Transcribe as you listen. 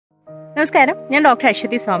നമസ്കാരം, ഞാൻ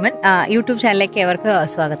Dr.Ashwathi YouTube ചാനലിലേക്ക് ഏവർക്ക്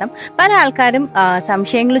സ്വാഗതം. പല ആൾക്കാരും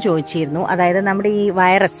സംശയങ്ങൾ ചോദിച്ചിരുന്നു. അതായത് നമ്മുടെ ഈ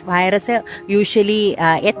വൈറസ് യൂഷ്വലി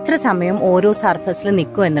എത്ര സമയം ഓരോ സർഫസിൽ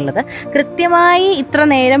നിൽക്കും എന്നുള്ളത് കൃത്യമായി ഇത്ര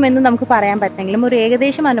നേരം എന്ന് നമുക്ക് പറയാൻ പറ്റെങ്കിലും ഒരു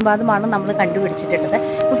ഏകദേശം അനുപാതമാണ് നമ്മൾ കണ്ടുപിടിച്ചിട്ടുള്ളത്.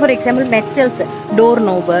 ഇപ്പോൾ for example metals, door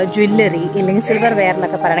knob, jewellery ഇല്ലെങ്കിൽ സിൽവർ വെയർ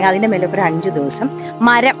എന്നൊക്കെ പറയുകയാണെങ്കിൽ അതിൻ്റെ മേലെ ഒരു 5 ദിവസം.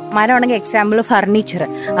 മരമാണെങ്കിൽ എക്സാമ്പിൾ ഫർണിച്ചർ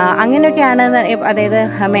അങ്ങനെയൊക്കെയാണ്. അതായത്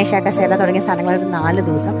മേശ, കസേര തുടങ്ങിയ സാധനങ്ങൾ 4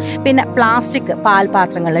 ദിവസം. പിന്നെ പ്ലാസ്റ്റിക്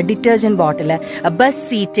പാൽപാത്രങ്ങൾ, ഡിറ്റർജന്റ് ബോട്ടിൽ, ബസ്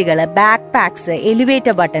സീറ്റുകൾ, ബാക്ക് പാക്സ്,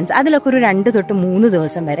 എലിവേറ്റർ ബട്ടൺസ് അതിലൊക്കെ ഒരു 2 തൊട്ട് 3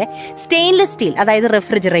 ദിവസം വരെ. സ്റ്റെയിൻലെസ് സ്റ്റീൽ അതായത്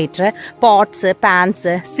റെഫ്രിജറേറ്റർ, പോട്ട്സ്,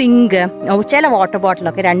 പാൻസ്, സിങ്ക്, ചില വാട്ടർ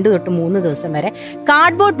ബോട്ടിലൊക്കെ 2 തൊട്ട് 3 ദിവസം വരെ.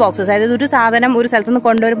 കാർഡ്ബോർഡ് ബോക്സസ്, അതായത് ഒരു സാധനം ഒരു സ്ഥലത്ത് നിന്ന്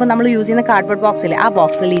കൊണ്ടുവരുമ്പോൾ നമ്മൾ യൂസ് ചെയ്യുന്ന കാർഡ്ബോർഡ് ബോക്സിൽ ആ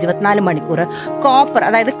ബോക്സിൽ 24 മണിക്കൂർ. കോപ്പർ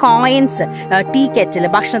അതായത് കോയിൻസ്, ടീ കെറ്റിൽ,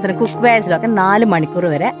 ഭക്ഷണത്തിന് കുക്ക് വെയർസിലൊക്കെ 4 മണിക്കൂർ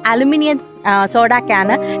വരെ. Aluminium soda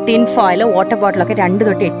can, tin foil, water ബോട്ടിലൊക്കെ 2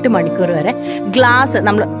 തൊട്ട് 8 മണിക്കൂർ വരെ. ഗ്ലാസ്,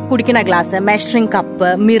 നമ്മൾ കുടിക്കുന്ന ഗ്ലാസ്, മെഷറിംഗ് കപ്പ്,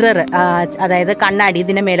 മിറർ അതായത് കണ്ണാടി,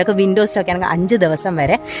 ഇതിന്റെ മേലൊക്കെ വിൻഡോസിലൊക്കെ ആണെങ്കിൽ 5 ദിവസം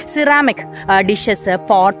വരെ. സിറാമിക് ഡിഷസ്,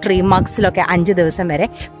 പോട്ടറി, മഗ്സിലൊക്കെ 5 ദിവസം വരെ.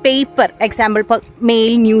 പേപ്പർ എക്സാമ്പിൾ ഇപ്പോൾ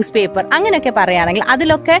മെയിൽ, ന്യൂസ് പേപ്പർ അങ്ങനെയൊക്കെ പറയുകയാണെങ്കിൽ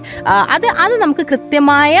അതിലൊക്കെ അത് നമുക്ക്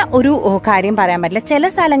കൃത്യമായ ഒരു കാര്യം പറയാൻ പറ്റില്ല. ചില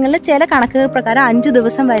സ്ഥലങ്ങളിൽ ചില കണക്കുകൾ പ്രകാരം 5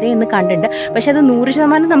 ദിവസം വരെ എന്ന് കണ്ടിട്ടുണ്ട്. പക്ഷെ അത്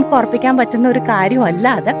 100% നമുക്ക് ഉറപ്പിക്കാൻ പറ്റുന്ന ഒരു കാര്യമല്ല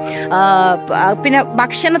അത്. പിന്നെ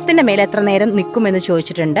ഭക്ഷണത്തിന്റെ മേലെ എത്ര നേരം നിൽക്കുമെന്ന്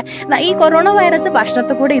ചോദിച്ചിട്ടുണ്ട്. ഈ കൊറോണ വൈറസ്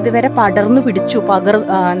ഭക്ഷണത്തെ കൂടെ ഇതുവരെ പടർന്നു പിടിച്ചു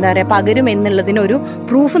പകരും എന്നുള്ളതിനൊരു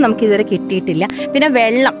പ്രൂഫ് നമുക്ക് ഇതുവരെ കിട്ടിയിട്ടില്ല. പിന്നെ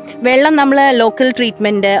വെള്ളം നമ്മൾ ലോക്കൽ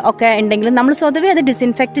ട്രീറ്റ്മെന്റ് ഒക്കെ ഉണ്ടെങ്കിലും നമ്മൾ സ്വതവേ അത്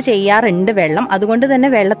ഡിസിൻഫെക്ട് ചെയ്യാറുണ്ട് വെള്ളം. അതുകൊണ്ട് തന്നെ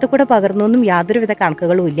വെള്ളത്തിൽ കൂടെ പകർന്നൊന്നും യാതൊരുവിധ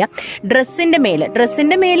കണക്കുകളും ഇല്ല. ഡ്രസ്സിന്റെ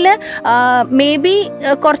മേല് മേ ബി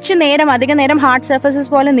കുറച്ച് നേരം, അധിക നേരം ഹാർഡ് സർഫസസ്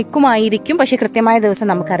പോലെ നിൽക്കുമായിരിക്കും. പക്ഷെ കൃത്യമായ ദിവസം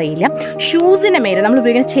നമുക്കറിയില്ല. ഷൂസിന്റെ മേല്, നമ്മൾ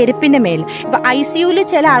ഉപയോഗിക്കുന്ന ചെരുപ്പിന്റെ മേൽ, ഇപ്പൊ ICUയിൽ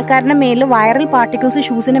ചില ആൾക്കാരുടെ മേലിൽ വൈറൽ പാർട്ടിക്കിൾസ്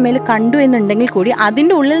ഷൂസിന്റെ മേൽ കണ്ടു എന്നുണ്ടെങ്കിൽ കൂടി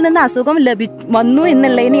അതിന്റെ ഉള്ളിൽ നിന്ന് അസുഖം വന്നു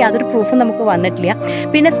എന്നുള്ളതിന് യാതൊരു പ്രൂഫും നമുക്ക് വന്നിട്ടില്ല.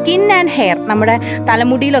 പിന്നെ സ്കിൻ ആൻഡ് ഹെയർ, നമ്മുടെ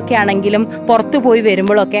തലമുടിയിലൊക്കെ ആണെങ്കിലും പുറത്തു പോയി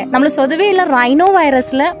വരുമ്പോഴൊക്കെ നമ്മൾ സ്വതവേയുള്ള റൈനോ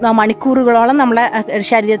വൈറസിൽ മണിക്കൂറുകളോളം നമ്മളെ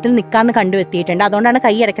ശരീരത്തിൽ നിൽക്കാന്ന് കണ്ടുവെത്തിയിട്ടുണ്ട്. അതുകൊണ്ടാണ്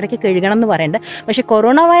കൈ ഇടയ്ക്കിടയ്ക്ക് കഴുകണം എന്ന് പറയുന്നത്. പക്ഷെ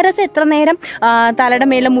കൊറോണ വൈറസ് എത്ര നേരം തലയുടെ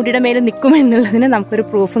മേലെ, മുടിയുടെ മേലെ നിൽക്കും എന്നുള്ളതിന് നമുക്കൊരു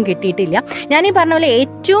പ്രൂഫും കിട്ടിയിട്ടില്ല. ഞാൻ ഈ പറഞ്ഞ പോലെ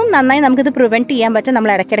ഏറ്റവും നന്നായി നമുക്കിത് പ്രിവെന്റ് ചെയ്യാൻ പറ്റും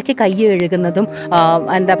നമ്മൾ ഇടയ്ക്കിടയ്ക്ക് കൈ കഴുകുന്നതും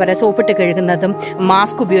സോപ്പിട്ട് കഴുകുന്നതും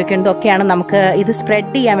മാസ്ക് ഉപയോഗിക്കുന്നതും ഒക്കെയാണ് നമുക്ക് ഇത്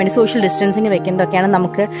സ്പ്രെഡ് ചെയ്യാൻ വേണ്ടി, സോഷ്യൽ ഡിസ്റ്റൻസിങ് വെക്കുന്നതൊക്കെയാണ്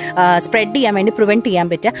നമുക്ക് സ്പ്രെഡ് ചെയ്യാൻ വേണ്ടി പ്രിവെന്റ് ചെയ്യാൻ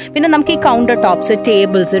പറ്റുക. പിന്നെ നമുക്ക് ഈ കൗണ്ടർ ടോപ്സ്,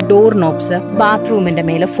 ടേബിൾസ്, ഡോർ നോബ്സ്, ബാത്റൂമിന്റെ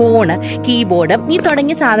മേലെ ഫോണ്, കീബോർഡ് ഈ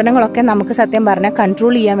തുടങ്ങിയ സാധനങ്ങളൊക്കെ നമുക്ക് സത്യം പറഞ്ഞാൽ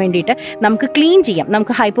കൺട്രോൾ ചെയ്യാൻ വേണ്ടിയിട്ട് നമുക്ക് ക്ലീൻ ചെയ്യാം.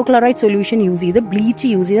 നമുക്ക് ഹൈപ്പോക്ലോറൈഡ് സൊല്യൂഷൻ യൂസ് ചെയ്ത്, ബ്ലീച്ച്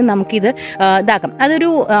യൂസ് ചെയ്ത് നമുക്കിത് ഇതാക്കാം.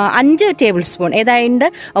 അതൊരു 5 ടേബിൾ സ്പൂൺ, ഏതാണ്ട്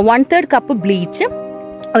 1/3 കപ്പ് ബ്ലീച്ച്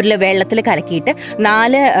ഒരു വെള്ളത്തിൽ കലക്കിയിട്ട്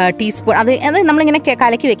 4 ടീസ്പൂൺ അത് നമ്മളിങ്ങനെ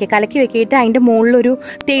കലക്കി വെക്കിയിട്ട് അതിൻ്റെ മുകളിലൊരു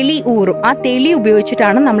തെളി ഊറും. ആ തെളി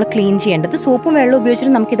ഉപയോഗിച്ചിട്ടാണ് നമ്മൾ ക്ലീൻ ചെയ്യേണ്ടത്. സോപ്പും വെള്ളം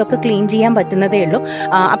ഉപയോഗിച്ചിട്ട് നമുക്ക് ഇതൊക്കെ ക്ലീൻ ചെയ്യാൻ പറ്റുന്നതേ ഉള്ളൂ.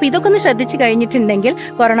 അപ്പോൾ ഇതൊക്കെ ഒന്ന് ശ്രദ്ധിച്ച് കഴിഞ്ഞിട്ടുണ്ടെങ്കിൽ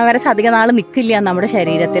കൊറോണ വൈറസ് അധിക നാൾ നിൽക്കില്ല നമ്മുടെ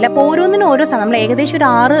ശരീരത്തിൽ. അപ്പോൾ ഓരോന്നിനും ഓരോ സമയം, നമ്മൾ ഏകദേശം ഒരു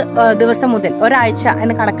 6 ദിവസം മുതൽ ഒരാഴ്ച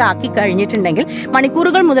എന്ന് കണക്കാക്കി കഴിഞ്ഞിട്ടുണ്ടെങ്കിൽ,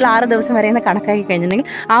 മണിക്കൂറുകൾ മുതൽ 6 ദിവസം വരെ എന്ന് കണക്കാക്കി കഴിഞ്ഞിട്ടുണ്ടെങ്കിൽ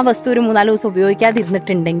ആ വസ്തു ഒരു 3-4 ദിവസം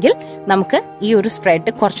ഉപയോഗിക്കാതിരുന്നിട്ടുണ്ടെങ്കിൽ നമുക്ക് ഈ ഒരു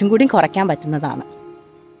സ്പ്രെഡ് കുറച്ചും കൂടി കുറയ്ക്കാൻ പറ്റുന്നതാണ്.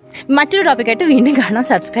 മറ്റൊരു ടോപ്പിക്കായിട്ട് വീണ്ടും കാണാം.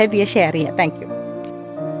 സബ്സ്ക്രൈബ് ചെയ്യുക, ഷെയർ ചെയ്യുക. Thank you.